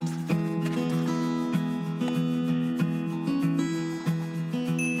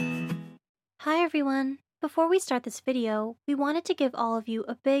everyone! Before we start this video, we wanted to give all of you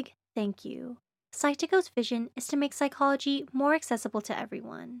a big thank you. Psych2Go's vision is to make psychology more accessible to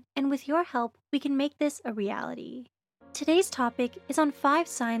everyone, and with your help, we can make this a reality. Today's topic is on 5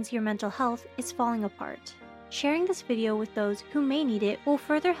 signs your mental health is falling apart. Sharing this video with those who may need it will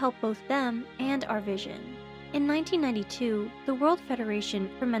further help both them and our vision. In 1992, the World Federation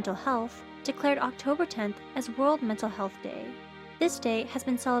for Mental Health declared October 10th as World Mental Health Day. This day has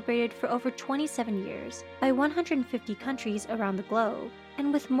been celebrated for over 27 years by 150 countries around the globe,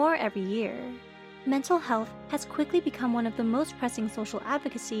 and with more every year. Mental health has quickly become one of the most pressing social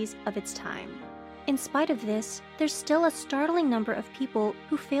advocacies of its time. In spite of this, there's still a startling number of people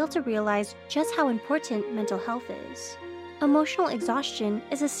who fail to realize just how important mental health is. Emotional exhaustion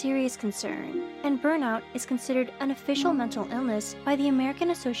is a serious concern, and burnout is considered an official mental illness by the American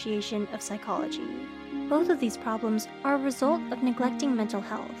Association of Psychology. Both of these problems are a result of neglecting mental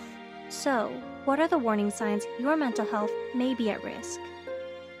health. So, what are the warning signs your mental health may be at risk?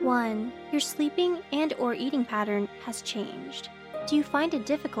 1. Your sleeping and/or eating pattern has changed. Do you find it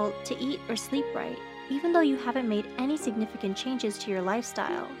difficult to eat or sleep right, even though you haven't made any significant changes to your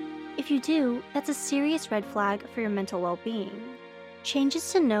lifestyle? If you do, that's a serious red flag for your mental well-being.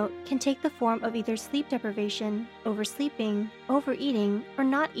 Changes to note can take the form of either sleep deprivation, oversleeping, overeating, or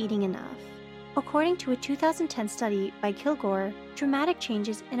not eating enough. According to a 2010 study by Kilgore, dramatic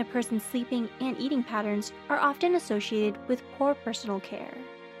changes in a person's sleeping and eating patterns are often associated with poor personal care.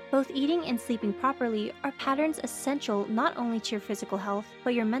 Both eating and sleeping properly are patterns essential not only to your physical health,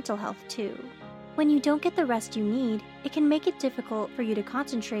 but your mental health too. When you don't get the rest you need, it can make it difficult for you to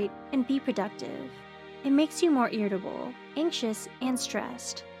concentrate and be productive. It makes you more irritable, anxious, and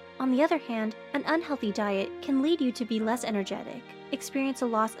stressed. On the other hand, an unhealthy diet can lead you to be less energetic, experience a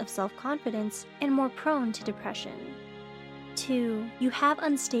loss of self-confidence, and more prone to depression. 2. You have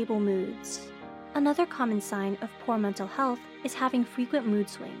unstable moods. Another common sign of poor mental health is having frequent mood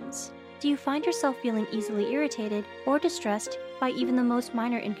swings. Do you find yourself feeling easily irritated or distressed by even the most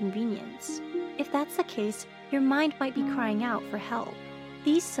minor inconvenience? If that's the case, your mind might be crying out for help.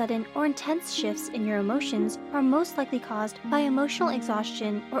 These sudden or intense shifts in your emotions are most likely caused by emotional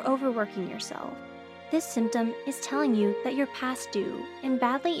exhaustion or overworking yourself. This symptom is telling you that you're past due and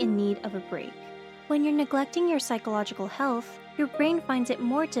badly in need of a break. When you're neglecting your psychological health, your brain finds it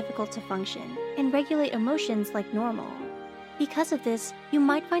more difficult to function and regulate emotions like normal. Because of this, you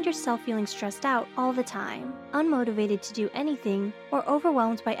might find yourself feeling stressed out all the time, unmotivated to do anything, or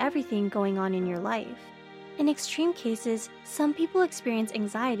overwhelmed by everything going on in your life. In extreme cases, some people experience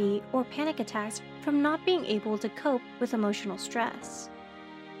anxiety or panic attacks from not being able to cope with emotional stress.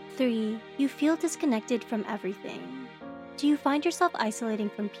 3. You feel disconnected from everything. Do you find yourself isolating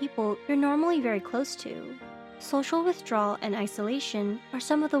from people you're normally very close to? Social withdrawal and isolation are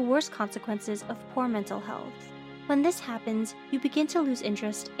some of the worst consequences of poor mental health. When this happens, you begin to lose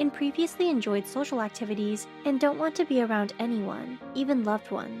interest in previously enjoyed social activities and don't want to be around anyone, even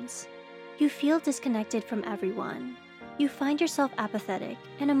loved ones. You feel disconnected from everyone. You find yourself apathetic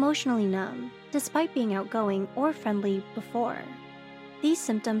and emotionally numb, despite being outgoing or friendly before. These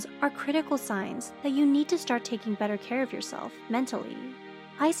symptoms are critical signs that you need to start taking better care of yourself mentally.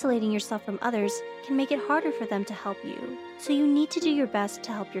 Isolating yourself from others can make it harder for them to help you, so you need to do your best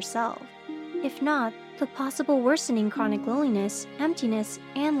to help yourself. If not, the possible worsening chronic loneliness, emptiness,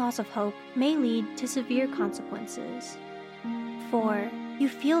 and loss of hope may lead to severe consequences. 4. You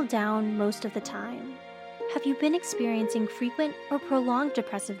feel down most of the time. Have you been experiencing frequent or prolonged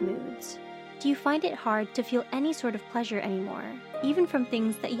depressive moods? Do you find it hard to feel any sort of pleasure anymore, even from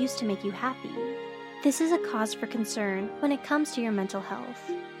things that used to make you happy? This is a cause for concern when it comes to your mental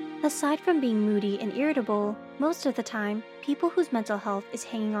health. Aside from being moody and irritable, most of the time, people whose mental health is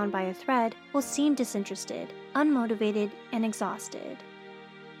hanging on by a thread will seem disinterested, unmotivated, and exhausted.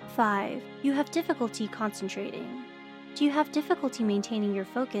 5. You have difficulty concentrating. Do you have difficulty maintaining your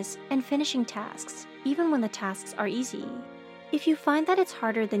focus and finishing tasks, even when the tasks are easy? If you find that it's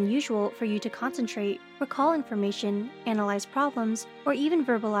harder than usual for you to concentrate, recall information, analyze problems, or even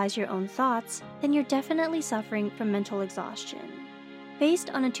verbalize your own thoughts, then you're definitely suffering from mental exhaustion.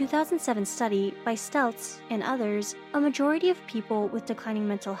 Based on a 2007 study by Stelz and others, a majority of people with declining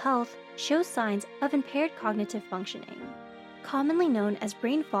mental health show signs of impaired cognitive functioning. Commonly known as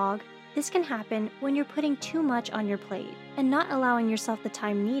brain fog, this can happen when you're putting too much on your plate and not allowing yourself the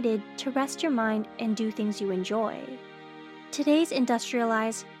time needed to rest your mind and do things you enjoy. Today's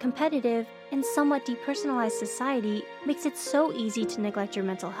industrialized, competitive, and somewhat depersonalized society makes it so easy to neglect your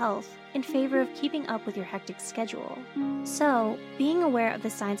mental health in favor of keeping up with your hectic schedule. So, being aware of the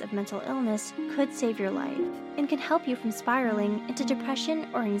signs of mental illness could save your life and can help you from spiraling into depression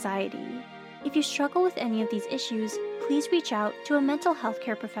or anxiety. If you struggle with any of these issues, please reach out to a mental health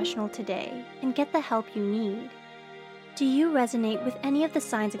care professional today and get the help you need. Do you resonate with any of the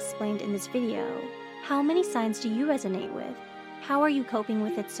signs explained in this video? How many signs do you resonate with? How are you coping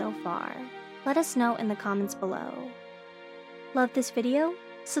with it so far? Let us know in the comments below. Love this video?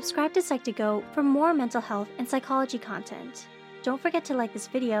 Subscribe to Psych2Go for more mental health and psychology content. Don't forget to like this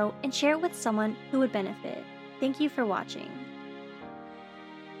video and share it with someone who would benefit. Thank you for watching.